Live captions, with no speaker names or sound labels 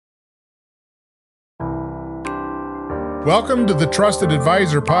Welcome to the Trusted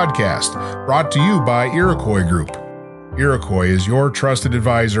Advisor podcast, brought to you by Iroquois Group. Iroquois is your trusted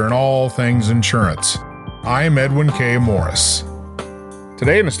advisor in all things insurance. I'm Edwin K. Morris.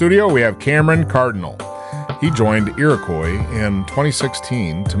 Today in the studio, we have Cameron Cardinal. He joined Iroquois in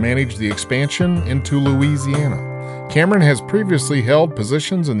 2016 to manage the expansion into Louisiana. Cameron has previously held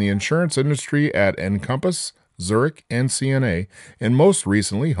positions in the insurance industry at Encompass, Zurich, and CNA, and most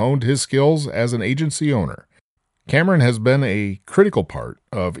recently honed his skills as an agency owner. Cameron has been a critical part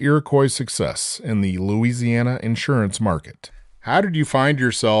of Iroquois' success in the Louisiana insurance market. How did you find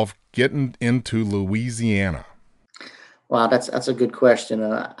yourself getting into Louisiana? Wow, that's a good question.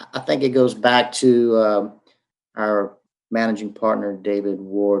 I think it goes back to our managing partner, David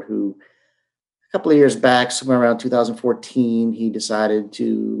Ward, who a couple of years back, somewhere around 2014, he decided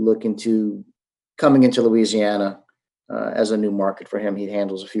to look into coming into Louisiana as a new market for him. He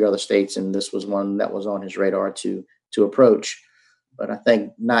handles a few other states, and this was one that was on his radar to approach. But I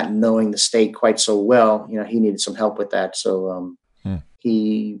think not knowing the state quite so well, he needed some help with that. So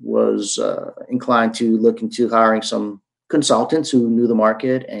he was inclined to look into hiring some consultants who knew the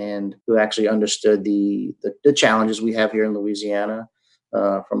market and who actually understood the challenges we have here in Louisiana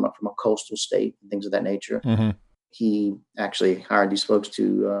from a coastal state and things of that nature. Mm-hmm. He actually hired these folks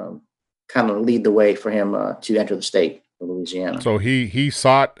to kind of lead the way for him to enter the state of Louisiana. So he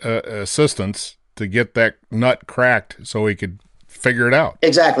sought assistance to get that nut cracked so he could figure it out.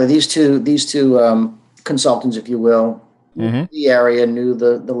 Exactly. These two consultants, if you will, the area, knew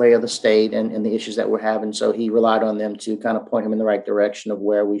the lay of the state and the issues that we're having. So he relied on them to kind of point him in the right direction of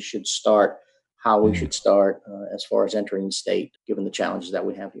where we should start, how we should start as far as entering the state, given the challenges that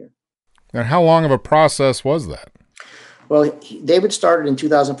we have here. And how long of a process was that? Well, David started in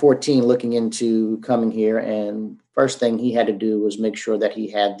 2014 looking into coming here, and first thing he had to do was make sure that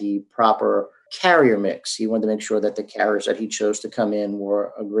he had the proper carrier mix. He wanted to make sure that the carriers that he chose to come in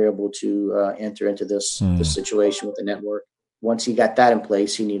were agreeable to enter into this situation with the network. Once he got that in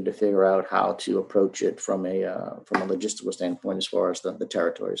place, he needed to figure out how to approach it from a logistical standpoint as far as the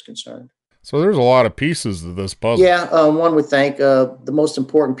territory is concerned. So there's a lot of pieces to this puzzle. Yeah, one would think the most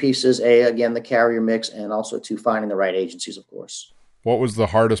important piece is again, the carrier mix, and also to finding the right agencies, of course. What was the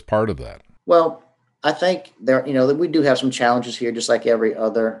hardest part of that? Well, I think we do have some challenges here, just like every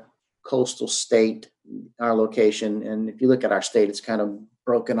other coastal state, our location. And if you look at our state, it's kind of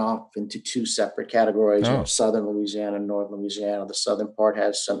broken off into two separate categories, southern Louisiana and northern Louisiana. The southern part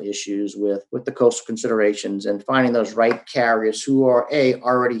has some issues with the coastal considerations and finding those right carriers who are A,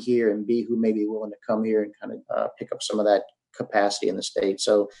 already here, and B, who may be willing to come here and kind of pick up some of that capacity in the state.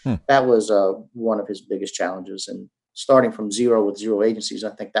 So that was one of his biggest challenges. And starting from zero with zero agencies, I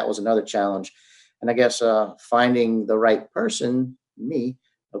think that was another challenge. And I guess finding the right person, me,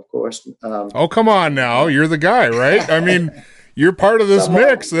 of course. Oh, come on now. You're the guy, right? I mean, you're part of this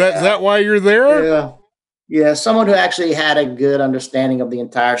mix. Is that why you're there? Yeah. Someone who actually had a good understanding of the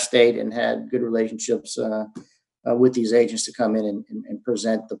entire state and had good relationships with these agents to come in and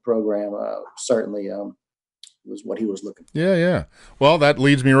present the program certainly was what he was looking for. Yeah. Well, that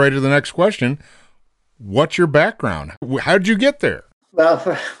leads me right to the next question. What's your background? How did you get there?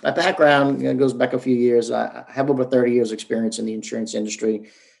 Well, my background goes back a few years. I have over 30 years experience in the insurance industry,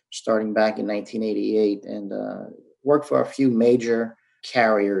 starting back in 1988, and worked for a few major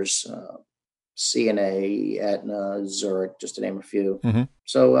carriers, CNA, Aetna, Zurich, just to name a few.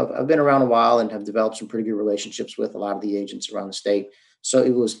 So I've been around a while and have developed some pretty good relationships with a lot of the agents around the state. So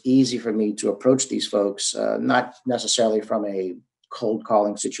it was easy for me to approach these folks, not necessarily from a cold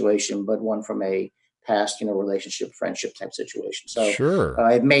calling situation, but one from a past, relationship, friendship type situation. So sure.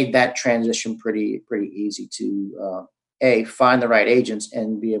 It made that transition pretty easy to find the right agents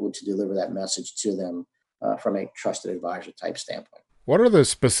and be able to deliver that message to them from a trusted advisor type standpoint. What are the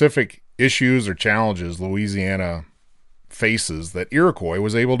specific issues or challenges Louisiana faces that Iroquois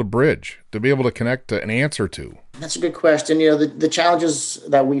was able to bridge, to be able to connect an answer to? That's a good question. The challenges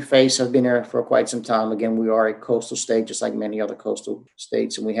that we face have been there for quite some time. Again, we are a coastal state, just like many other coastal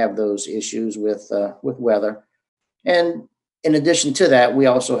states, and we have those issues with weather. And in addition to that, we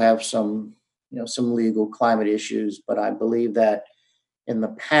also have some legal climate issues. But I believe that in the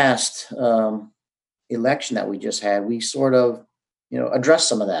past election that we just had, we sort of addressed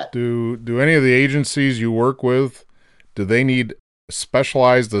some of that. Do any of the agencies you work with, do they need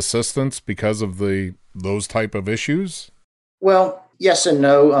specialized assistance because of those type of issues? Well, yes and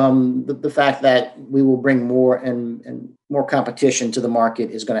no. The fact that we will bring more and more competition to the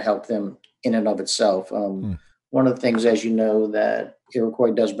market is going to help them in and of itself. One of the things, as you know, that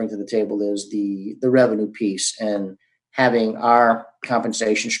Iroquois does bring to the table is the revenue piece, and having our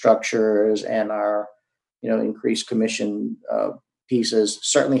compensation structures and our increased commission pieces,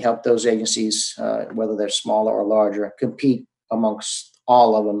 certainly help those agencies, whether they're smaller or larger, compete amongst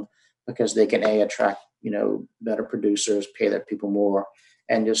all of them because they can attract, better producers, pay their people more,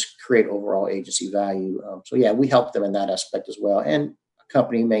 and just create overall agency value. So yeah, we help them in that aspect as well. And a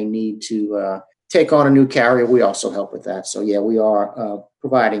company may need to take on a new carrier. We also help with that. So yeah, we are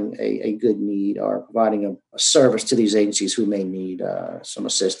providing a good need or providing a service to these agencies who may need some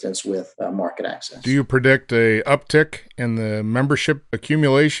assistance with market access. Do you predict a uptick in the membership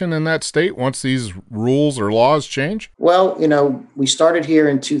accumulation in that state once these rules or laws change? Well, we started here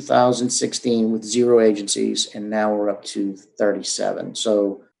in 2016 with 0 agencies, and now we're up to 37.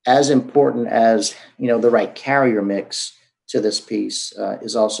 So as important as, the right carrier mix to this piece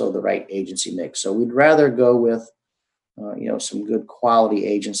is also the right agency mix. So we'd rather go with, some good quality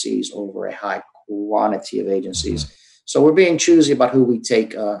agencies over a high quantity of agencies. So we're being choosy about who we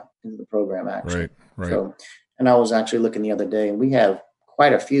take into the program, actually. Right. So, and I was actually looking the other day, and we have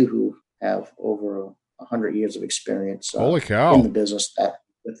quite a few who have over 100 years of experience Holy cow. in the business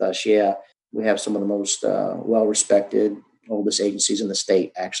with us. Yeah, we have some of the most well-respected, oldest agencies in the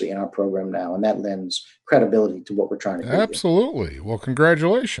state actually in our program now, and that lends credibility to what we're trying to do. Absolutely. Well,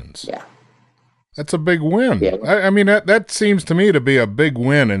 congratulations. Yeah. That's a big win. Yeah. I mean, that seems to me to be a big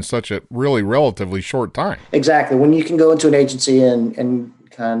win in such a really relatively short time. Exactly. When you can go into an agency and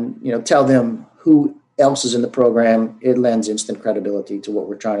kind of, tell them who else is in the program, it lends instant credibility to what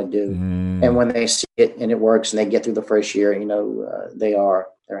we're trying to do. And when they see it and it works and they get through the first year,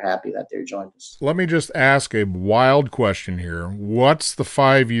 they're happy that they're joined us. Let me just ask a wild question here. What's the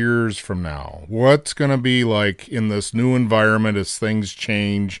 5 years from now? What's going to be like in this new environment as things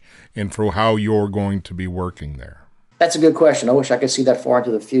change and for how you're going to be working there? That's a good question. I wish I could see that far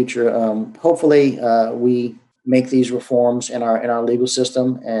into the future. Hopefully, we make these reforms in our legal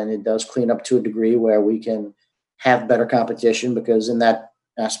system, and it does clean up to a degree where we can have better competition, because in that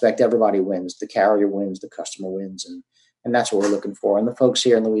aspect, everybody wins. The carrier wins, the customer wins, and that's what we're looking for. And the folks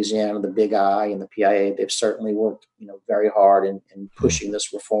here in Louisiana, the Big I and the PIA, they've certainly worked, very hard in pushing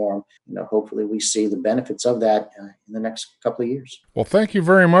this reform. Hopefully we see the benefits of that in the next couple of years. Well, thank you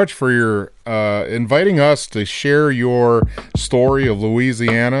very much for your inviting us to share your story of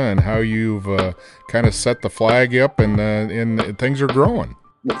Louisiana and how you've kind of set the flag up and things are growing.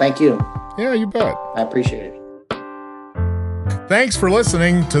 Well, thank you. Yeah, you bet. I appreciate it. Thanks for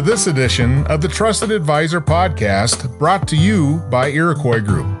listening to this edition of the Trusted Advisor Podcast, brought to you by Iroquois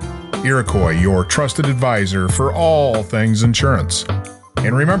Group. Iroquois, your trusted advisor for all things insurance.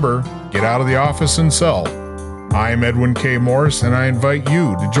 And remember, get out of the office and sell. I'm Edwin K. Morris, and I invite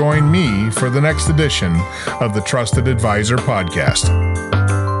you to join me for the next edition of the Trusted Advisor Podcast.